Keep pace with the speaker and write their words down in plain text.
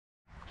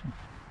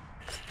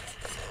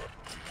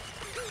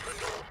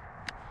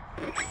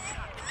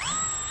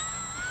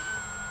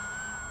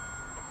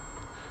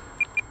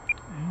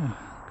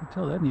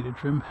tell that needed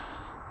trim.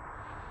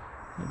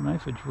 That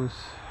knife edge was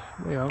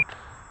way out.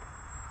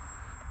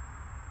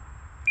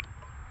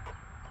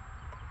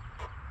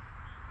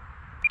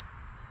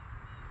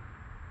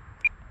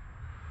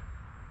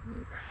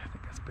 There, I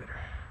think that's better.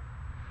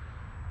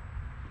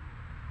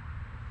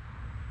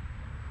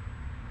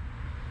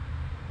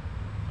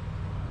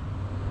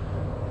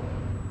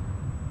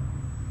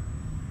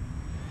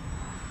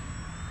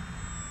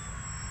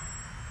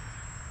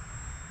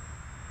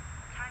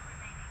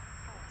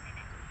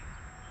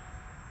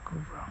 Go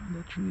around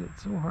the tree.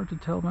 It's so hard to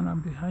tell when I'm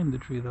behind the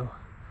tree, though.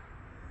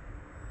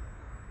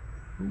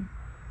 Ooh.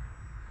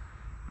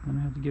 I'm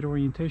gonna have to get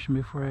orientation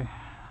before I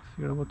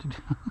figure out what to do.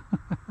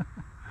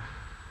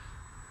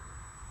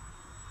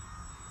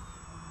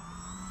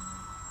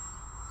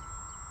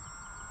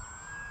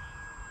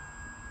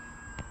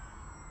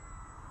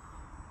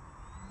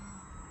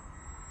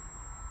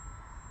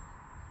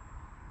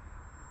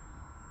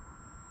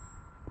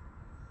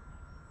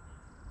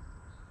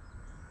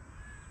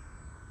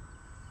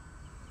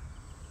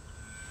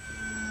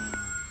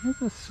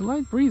 There's a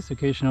slight breeze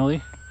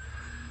occasionally.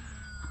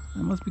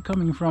 It must be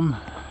coming from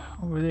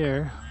over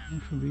there.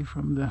 It should be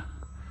from the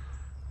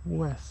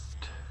west.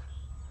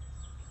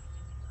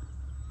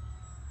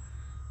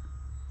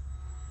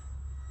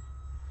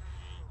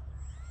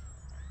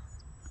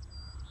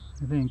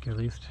 I think, at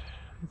least.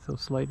 It's so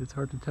slight it's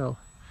hard to tell.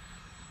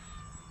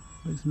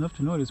 But it's enough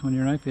to notice when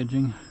you're knife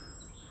edging.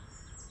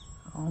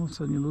 All of a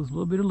sudden you lose a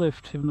little bit of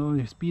lift, even though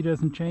your speed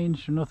hasn't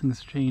changed or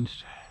nothing's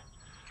changed.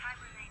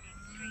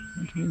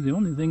 Which means the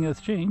only thing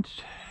that's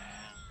changed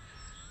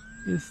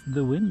is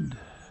the wind.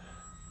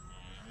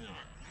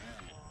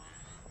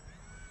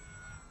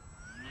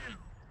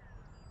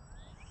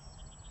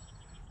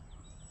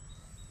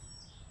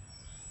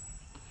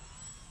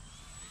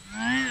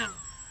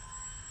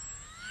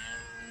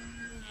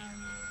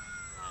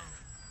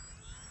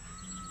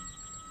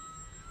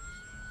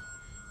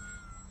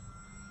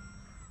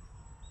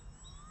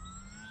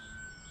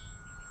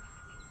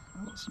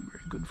 That wasn't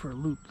very good for a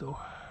loop, though.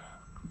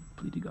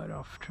 Completely got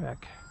off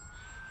track.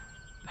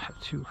 That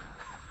too.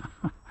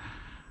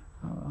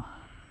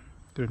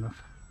 Good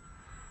enough.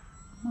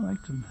 I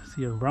like to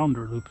see a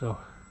rounder loop, though.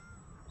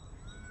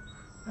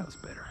 That was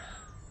better.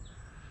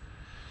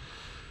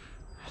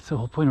 It's the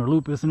whole point of a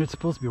loop, isn't it? It's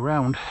supposed to be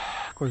round.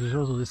 Of course, there's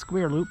also this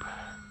square loop.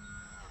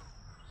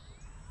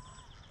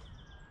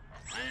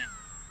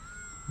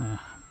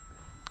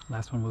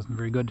 Last one wasn't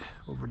very good.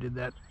 Overdid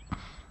that.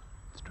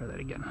 Let's try that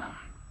again.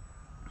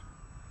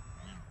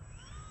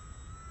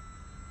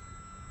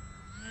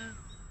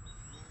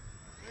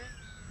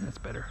 That's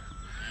better.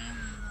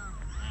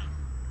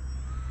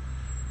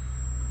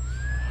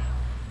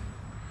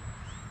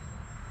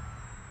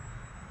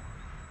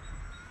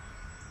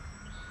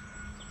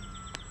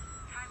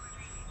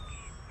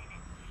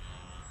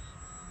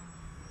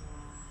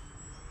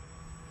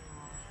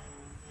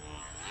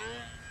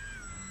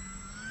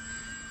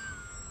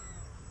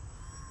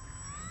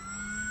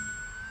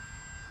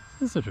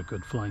 This is such a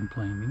good flying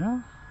plane, you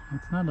know?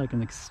 It's not like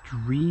an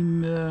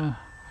extreme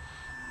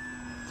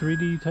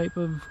 3D type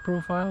of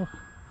profile,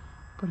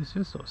 but it's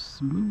just so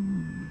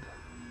smooth.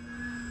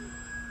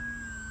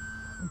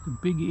 Like the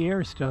big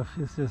air stuff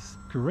is just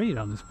great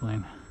on this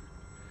plane.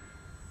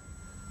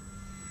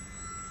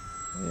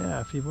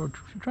 Yeah, if you're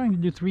trying to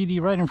do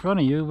 3D right in front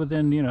of you, but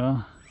then, you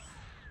know,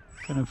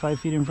 kind of 5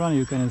 feet in front of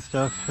you kind of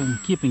stuff,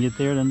 and keeping it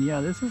there, then yeah,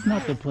 this is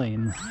not the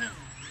plane.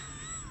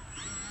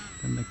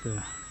 And like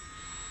the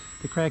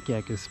Crack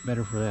Yak is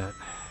better for that.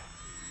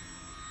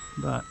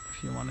 But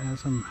if you want to have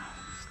some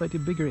slightly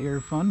bigger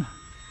air fun,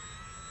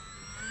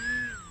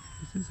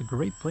 this is a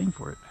great plane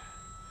for it.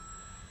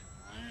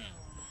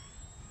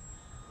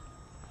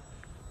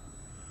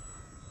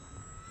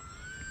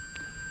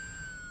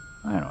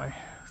 Anyway,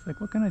 it's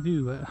like, what can I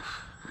do?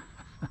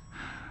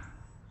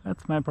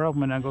 That's my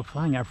problem when I go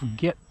flying. I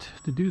forget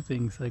to do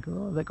things like,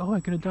 oh, I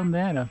could have done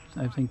that.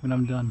 I think when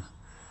I'm done,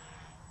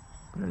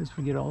 but I just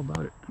forget all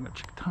about it. I'm gonna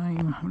check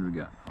time. What do we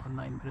got? Oh,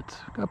 9 minutes.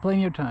 Got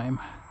plenty of time.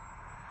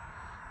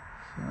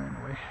 So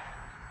anyway.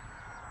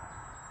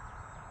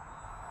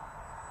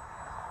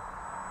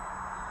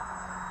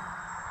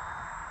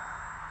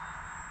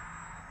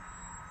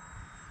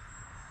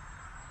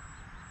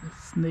 The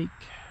snake.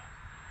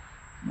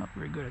 I'm not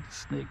very good at the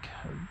snake.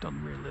 I've done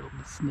very little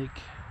with the snake.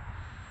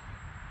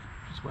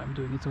 Which is why I'm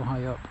doing it so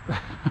high up.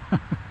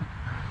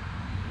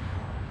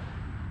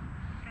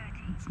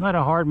 It's not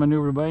a hard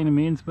maneuver by any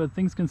means, but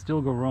things can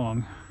still go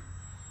wrong.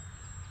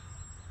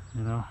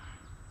 You know?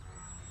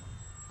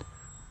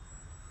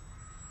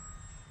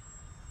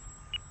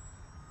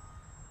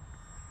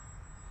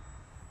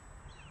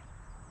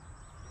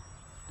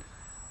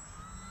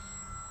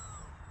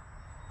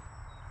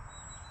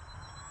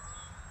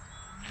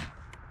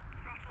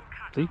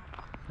 See?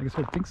 Like I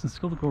said, things can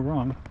still go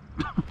wrong.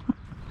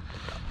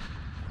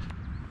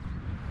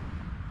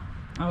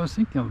 I was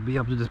thinking I would be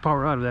able to just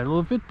power out of that a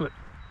little bit, but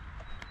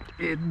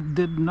it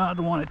did not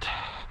want it.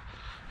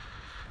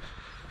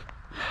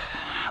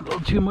 A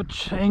little too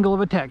much angle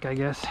of attack, I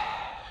guess.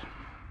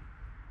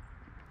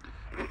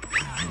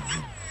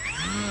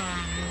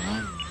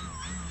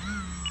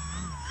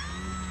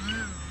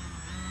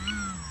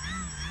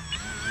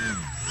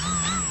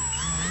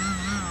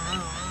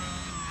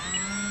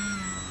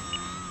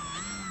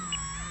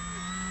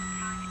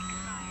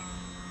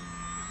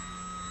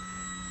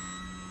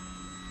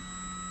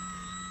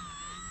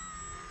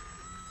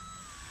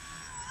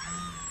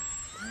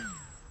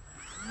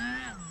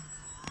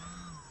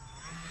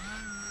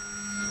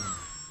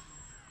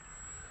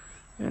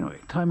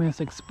 time has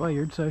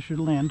expired, so I should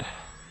land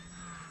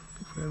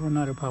before I run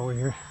out of power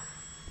here.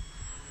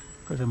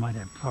 Of course, I might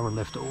have power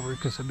left over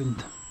because I've been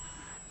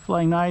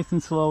flying nice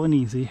and slow and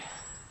easy.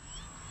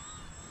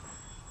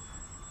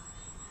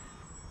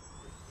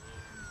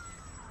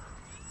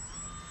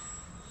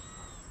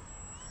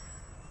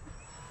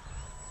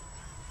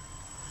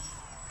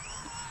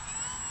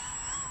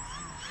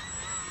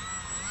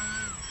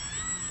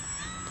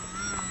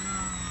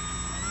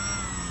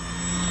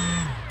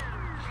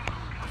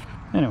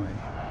 Anyway,